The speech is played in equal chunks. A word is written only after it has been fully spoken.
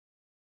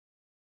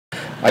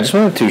I just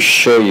wanted to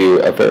show you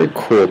a very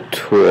cool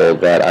tool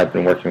that I've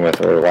been working with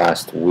over the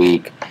last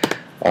week.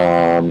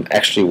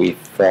 Actually,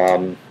 we've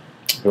been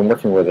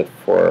working with it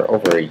for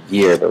over a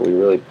year, but we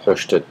really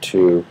pushed it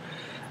to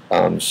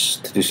do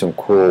some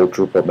cool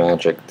Drupal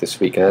magic this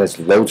week, and that is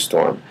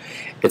loadstorm.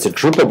 It's a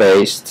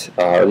Drupal-based,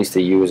 or at least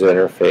a user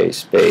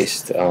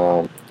interface-based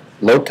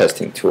load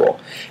testing tool.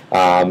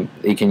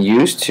 You can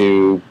use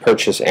to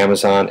purchase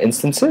Amazon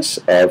instances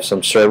of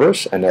some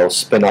servers, and they'll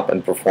spin up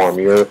and perform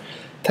your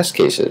test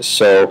cases.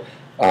 So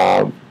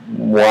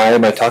why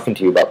am I talking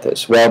to you about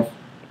this? Well,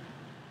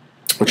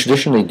 we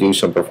traditionally do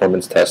some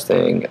performance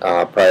testing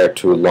prior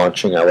to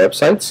launching our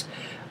websites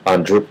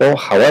on Drupal.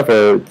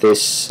 However,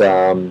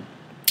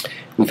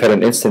 we've had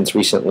an instance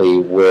recently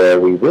where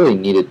we really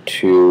needed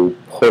to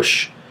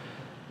push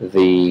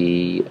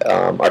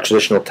our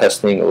traditional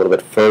testing a little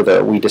bit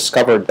further. We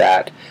discovered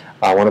that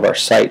one of our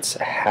sites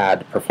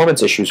had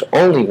performance issues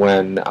only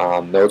when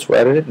nodes were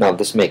edited. Now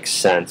this makes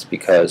sense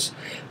because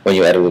when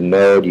you edit a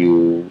node,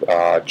 you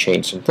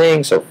change some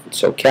things,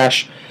 so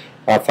cache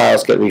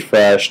files get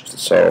refreshed,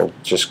 so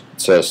just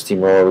it's a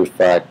steamroller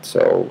effect.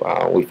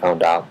 So we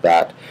found out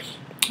that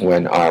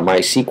when our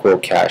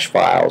MySQL cache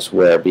files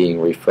were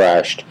being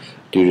refreshed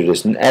due to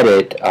this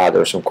edit, there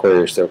were some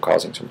queries that were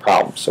causing some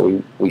problems.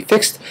 So we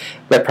fixed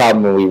that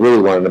problem, and we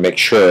really wanted to make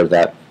sure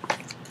that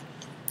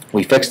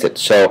we fixed it.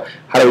 So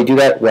how do we do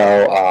that?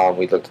 Well,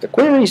 we looked at the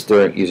queries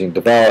using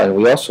Drupal, and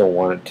we also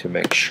wanted to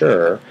make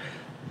sure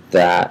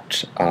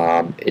that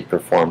it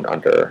performed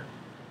under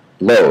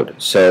load.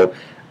 So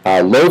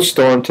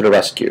loadstorm to the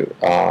rescue.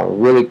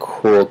 Really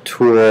cool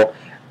tool.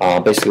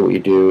 Basically what you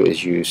do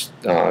is you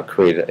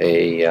create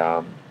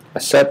a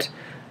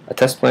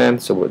test plan.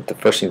 So the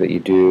first thing that you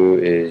do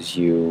is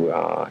you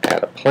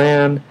add a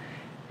plan,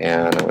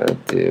 and I'm going to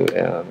do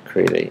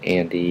create a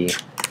Andy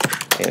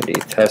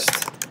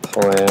test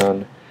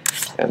plan,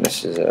 and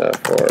this is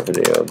for a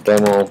video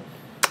demo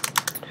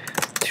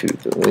to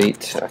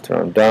delete after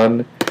I'm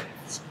done.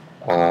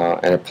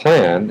 And a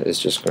plan is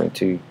just going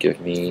to give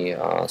me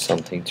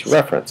something to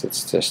reference.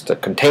 It's just a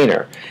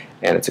container,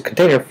 and it's a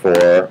container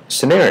for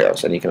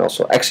scenarios, and you can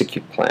also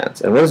execute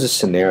plans. And what is a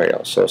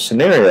scenario? So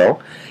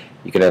scenario,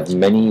 you can have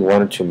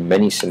one or two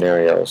many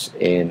scenarios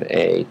in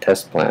a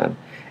test plan,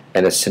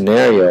 and a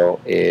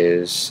scenario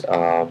is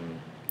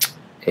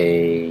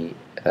a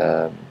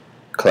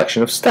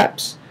collection of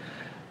steps.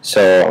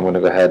 So I'm going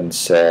to go ahead and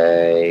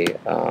say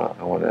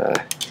I want to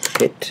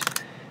hit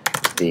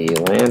the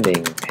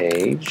landing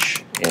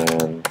page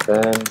and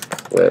then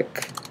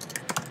click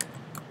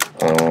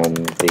on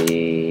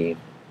the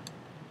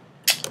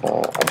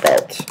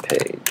about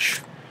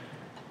page.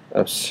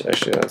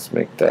 Actually, let's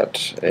make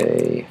that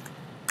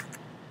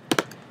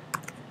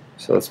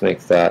let's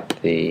make that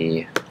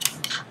the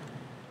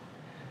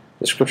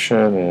description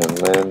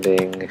and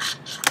landing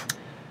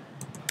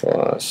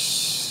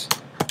plus,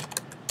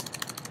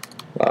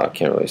 I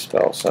can't really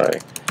spell,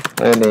 sorry,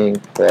 landing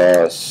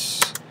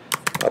plus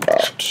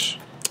about.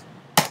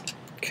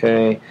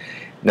 Okay,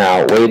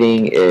 now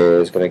waiting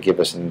is going to give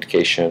us an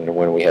indication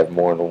when we have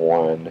more than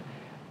one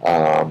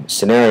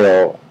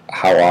scenario,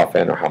 how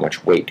often or how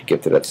much weight to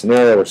give to that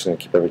scenario. We're just going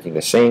to keep everything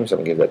the same, so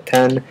I'm going to give that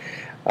 10.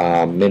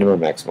 Minimum,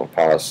 maximum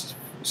pause,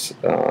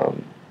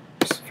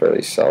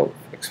 fairly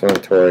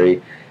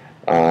self-explanatory.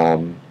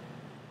 And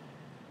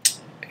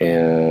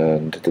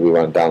do we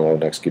want to download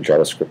and execute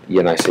JavaScript?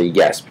 Yeah, and I say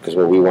yes, because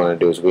what we want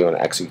to do is we want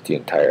to execute the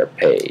entire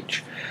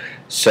page.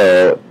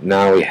 So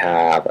now we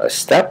have a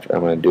step. I'm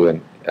going to do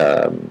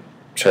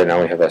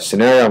now we have a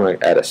scenario. I'm going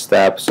to add a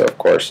step. So of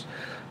course,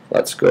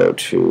 let's go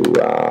to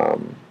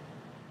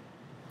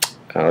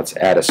let's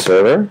add a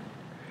server.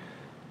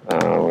 We're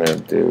going to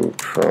do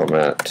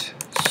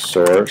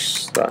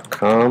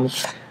prometsource.com.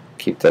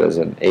 Keep that as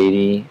an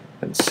 80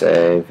 and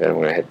save. And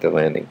we're going to hit the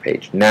landing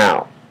page.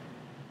 Now,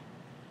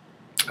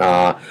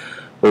 what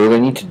we're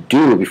going to need to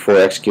do before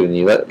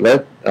executing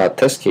the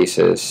test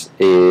cases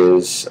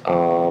is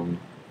now.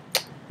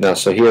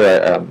 So here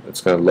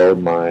it's going to load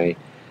my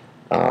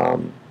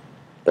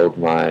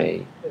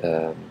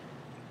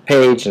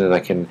page, and then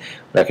what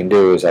I can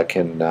do is I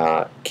can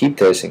keep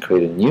this and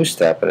create a new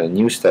step, and a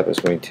new step is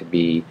going to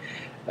be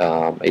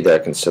either I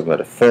can submit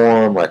a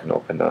form, or I can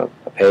open up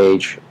a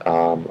page,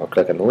 or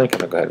click on the link. I'm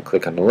going to go ahead and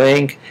click on the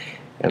link,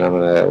 and I'm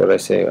going to, what did I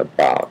say,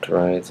 about,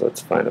 right? So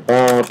let's find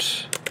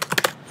about.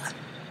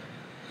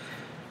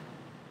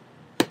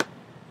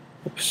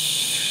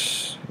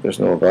 Oops, there's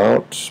no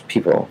about,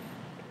 people.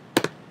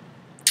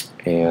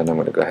 And I'm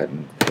going to go ahead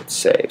and hit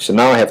save. So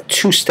now I have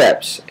two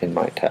steps in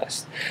my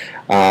test.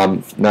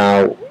 So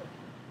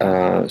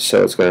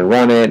it's going to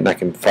run it, and I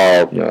can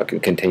follow, I can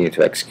continue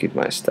to execute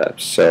my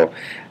steps. So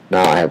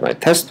now I have my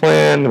test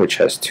plan, which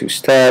has two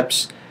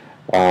steps.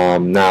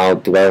 Now,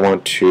 do I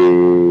want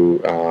to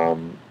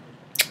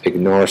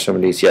ignore some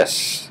of these?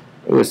 Yes.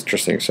 It was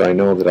interesting. So I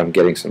know that I'm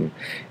getting some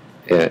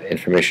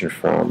information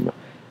from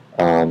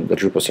the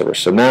Drupal server.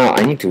 So now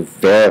I need to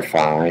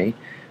verify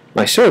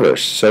my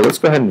servers. So let's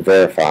go ahead and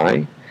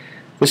verify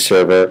this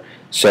server.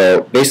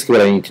 So basically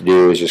what I need to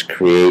do is just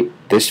create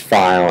this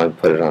file and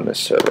put it on this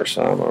server.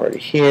 So I'm already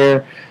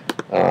here.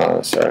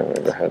 Sorry, I'm going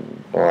to go ahead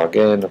and log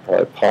in. I'll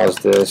probably pause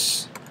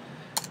this.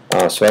 So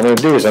what I'm going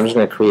to do is I'm just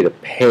going to create a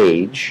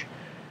page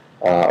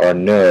or a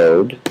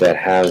node that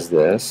has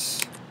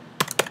this.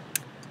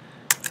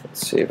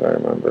 Let's see if I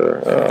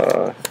remember.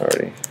 I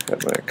already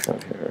had my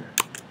account here.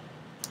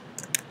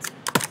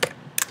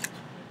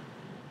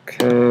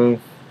 Okay.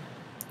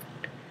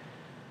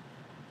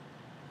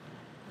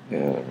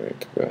 And I'm going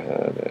to go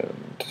ahead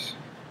and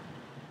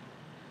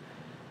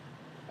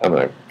I'm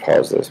going to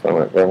pause this. But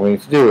what I'm going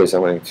to do is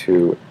I'm going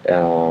to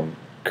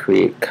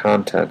create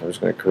content. I'm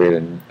just going to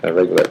create a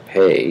regular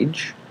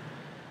page.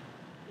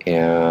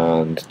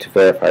 And to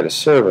verify the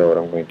server, what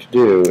I'm going to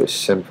do is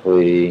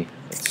simply,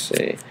 let's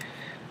see,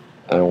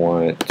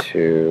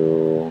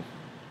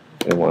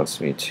 it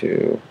wants me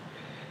to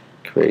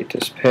create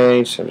this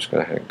page, so I'm just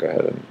going to go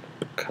ahead and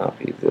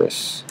copy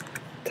this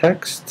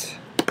text.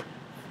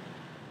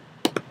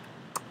 It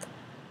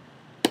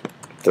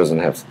doesn't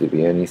have to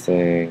be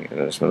anything,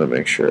 and I just want to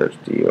make sure it's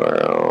the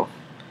URL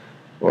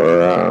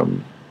or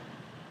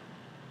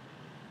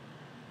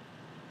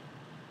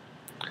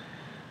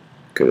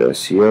good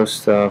SEO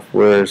stuff.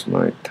 Where's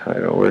my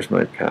title? Where's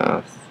my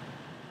path?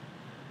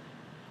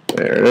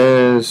 There it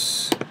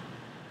is.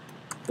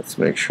 Let's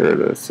make sure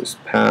that it's this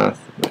path.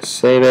 I'm going to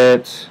save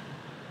it.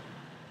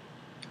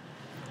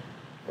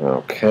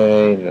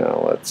 Okay,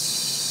 now let's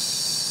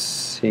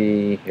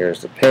see.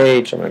 Here's the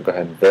page. I'm going to go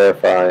ahead and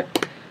verify.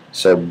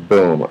 So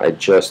boom, I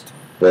just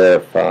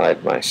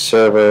verified my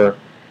server.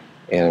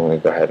 And I'm going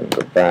to go ahead and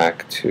go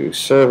back to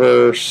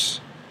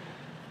servers.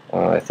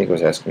 I think it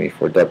was asking me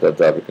for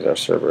www because our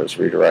server is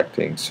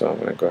redirecting. So I'm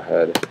going to go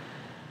ahead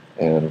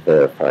and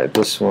verify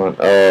this one.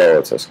 Oh,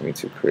 it's asking me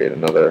to create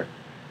another.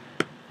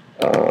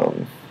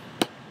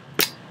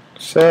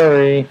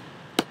 Sorry.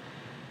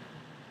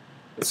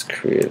 Let's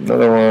create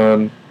another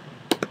one.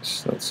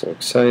 It's not so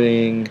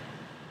exciting.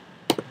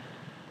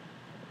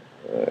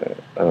 I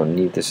don't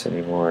need this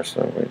anymore, so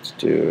what I'm going to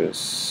do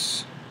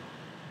is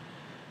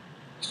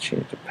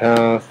change the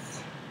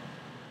path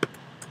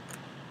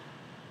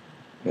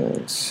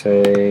and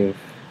save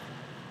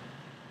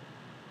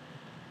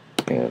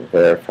and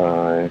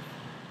verify.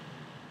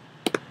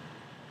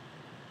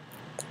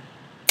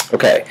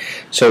 Okay,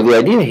 so the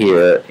idea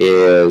here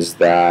is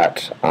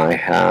that I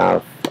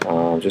have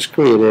just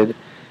created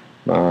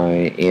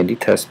my Andy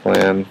test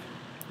plan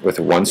with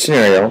one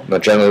scenario. Now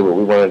generally what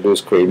we want to do is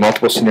create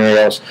multiple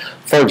scenarios.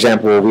 For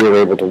example, we were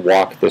able to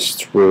walk this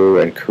through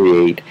and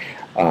create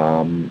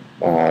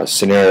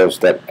scenarios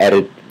that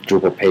edit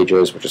Drupal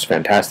pages, which is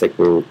fantastic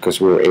because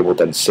we were able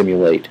to then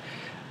simulate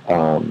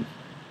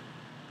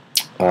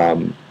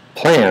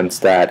plans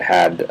that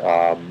had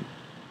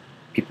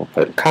people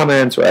put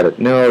comments or edit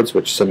nodes,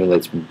 which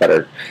simulates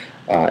better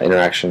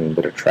interaction and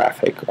better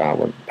traffic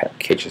when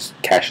caches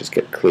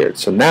get cleared.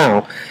 So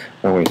now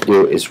what I'm going to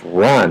do is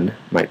run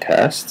my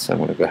tests. I'm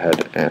going to go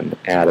ahead and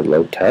add a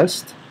load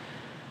test,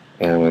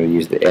 and I'm going to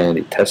use the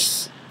Andy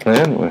test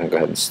plan. I'm going to go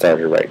ahead and start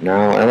it right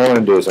now. And what I'm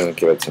going to do is I'm going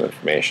to give it some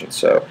information.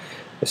 So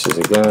this is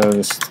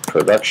again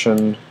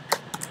production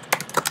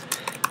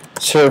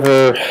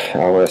server. I'm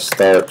going to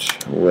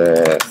start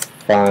with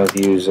 5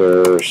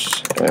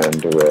 users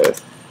and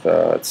with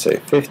let's say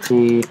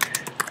 50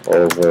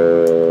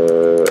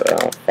 over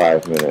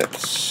 5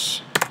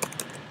 minutes.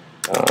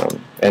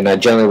 And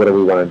generally what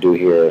we want to do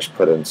here is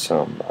put in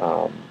some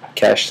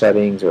cache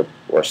settings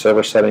or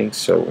server settings.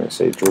 So we're going to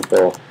say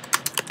Drupal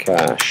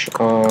cache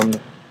on,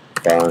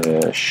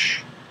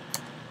 varnish,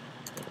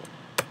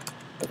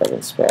 if I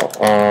can spell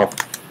off,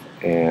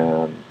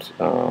 and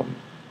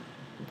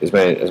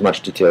as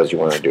much detail as you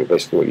want to do.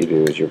 Basically what you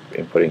do is you're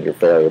inputting your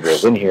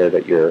variables in here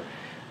that you're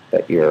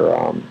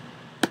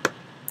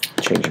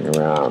changing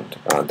around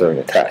during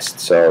a test.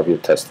 So if you're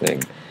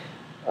testing,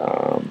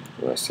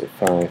 let's say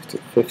 5 to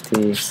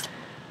 50,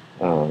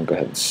 go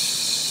ahead and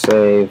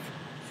save.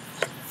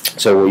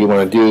 So what you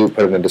want to do,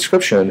 put in the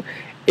description,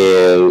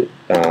 is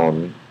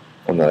I'm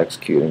not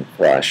executing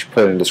Flash.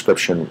 Put in the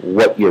description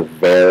what you're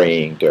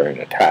varying during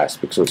a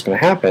test, because what's going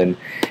to happen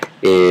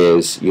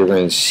is you're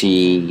going to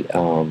see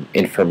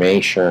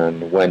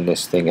information when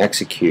this thing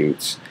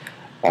executes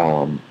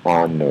on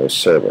those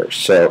servers.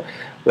 So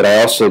what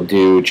I also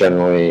do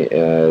generally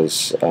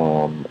is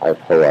I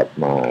pull up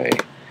my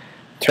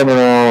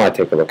terminal, I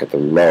take a look at the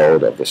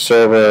load of the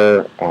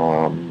server.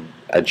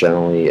 I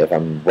generally, if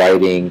I'm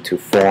writing to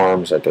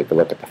forms, I take a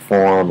look at the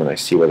form and I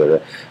see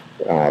whether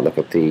to look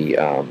at the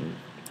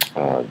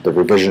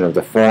revision of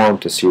the form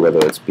to see whether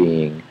it's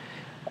being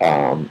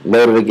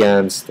loaded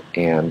against.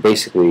 And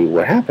basically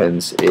what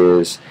happens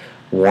is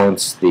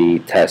once the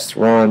test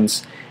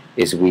runs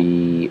is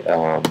we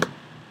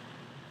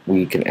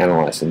can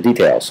analyze in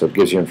detail. So it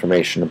gives you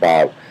information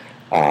about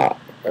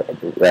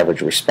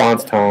average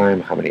response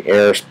time, how many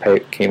errors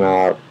came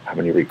out, how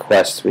many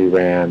requests we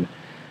ran,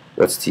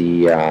 what's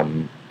the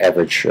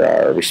average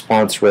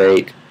response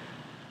rate,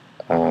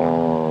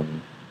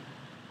 and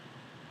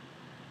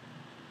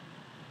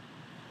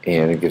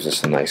it gives us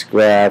some nice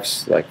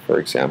graphs, like for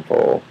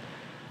example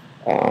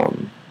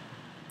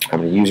how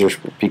many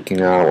users were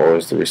peeking out, what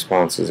was the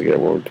responses, again,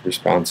 what were the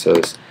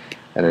responses,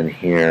 and then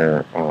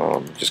here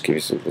just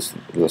gives us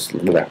gives us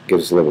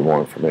a little bit more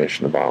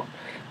information about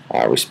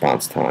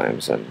response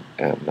times and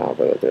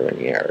whether there are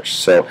any errors.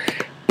 So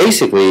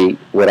basically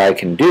what I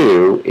can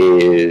do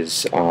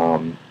is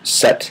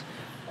set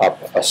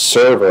up a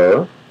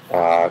server,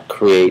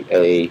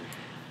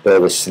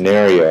 build a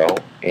scenario,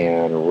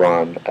 and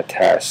run a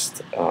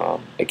test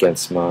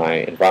against my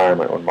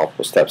environment on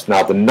multiple steps.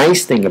 Now the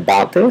nice thing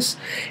about this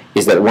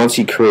is that once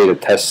you create a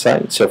test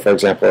site, so for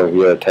example if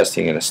you're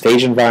testing in a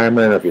stage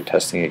environment, or if you're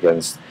testing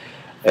against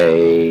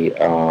a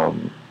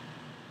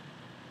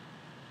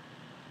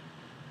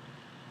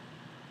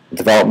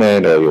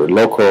development, or you're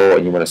local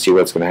and you want to see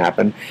what's going to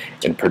happen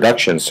in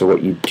production, so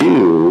what you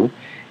do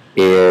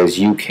is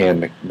you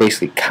can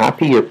basically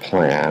copy your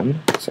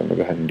plan. So I'm going to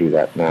go ahead and do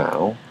that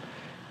now.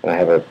 And I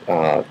have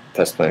a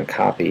test plan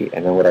copy,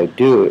 and then what I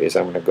do is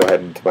I'm going to go ahead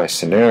into my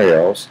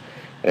scenarios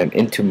and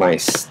into my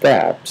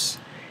steps,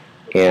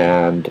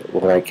 and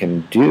what I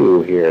can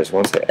do here is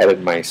once I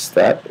edit my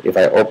step, if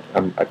I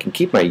can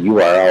keep my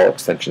URL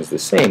extensions the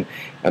same,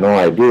 and all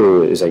I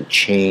do is I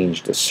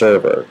change the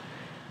server,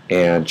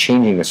 and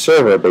changing the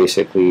server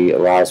basically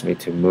allows me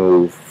to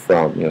move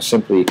from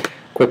simply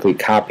quickly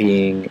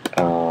copying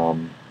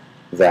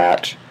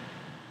that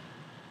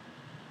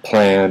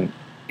plan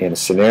in a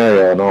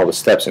scenario and all the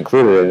steps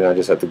included, and I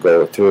just have to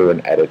go through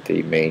and edit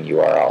the main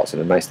URLs.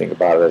 And the nice thing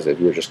about it is if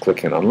you're just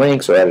clicking on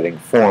links or editing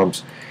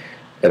forms,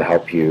 it'll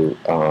help you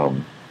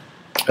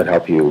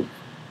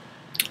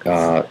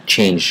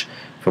change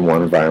from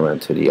one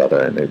environment to the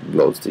other, and it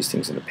loads these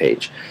things in the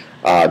page.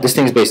 This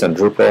thing is based on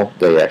Drupal.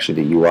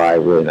 The UI,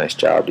 really nice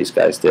job these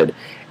guys did.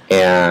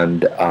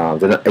 And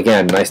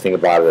again, nice thing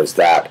about it is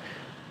that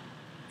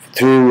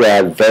through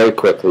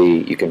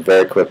you can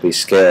very quickly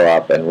scale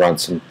up and run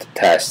some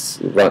tests,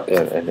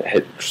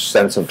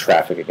 send some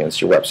traffic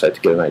against your website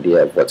to get an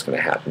idea of what's going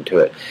to happen to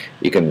it.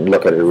 You can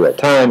look at it in real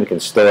time, you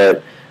can store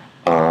it,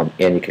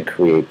 and you can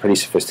create pretty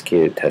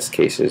sophisticated test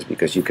cases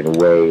because you can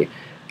weigh.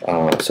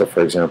 So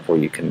for example,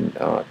 you can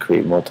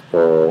create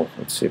multiple,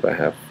 let's see if I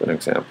have an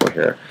example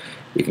here.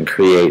 You can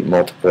create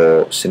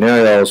multiple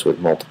scenarios with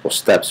multiple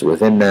steps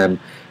within them.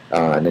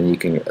 And then you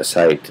can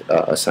assign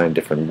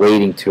different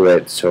weighting to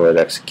it, so it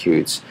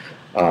executes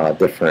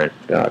different,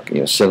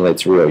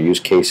 simulates real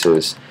use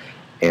cases,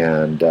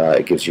 and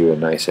it gives you a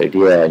nice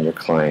idea and your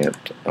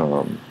client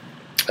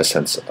a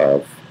sense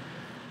of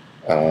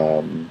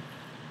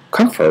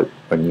comfort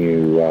when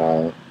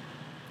you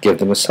give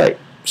them a site.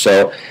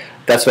 So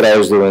that's what I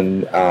was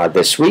doing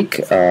this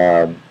week.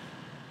 Hope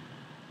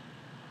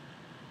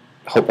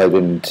I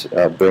didn't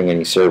bring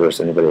any servers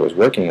anybody was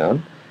working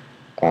on.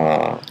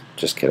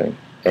 Just kidding.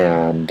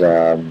 And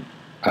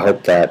I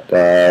hope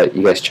that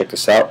you guys check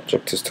this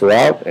tool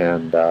out,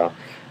 and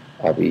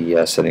I'll be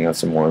sending out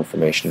some more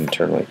information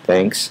internally.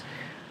 Thanks,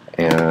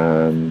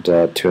 and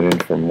tune in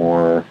for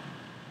more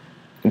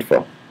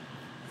info.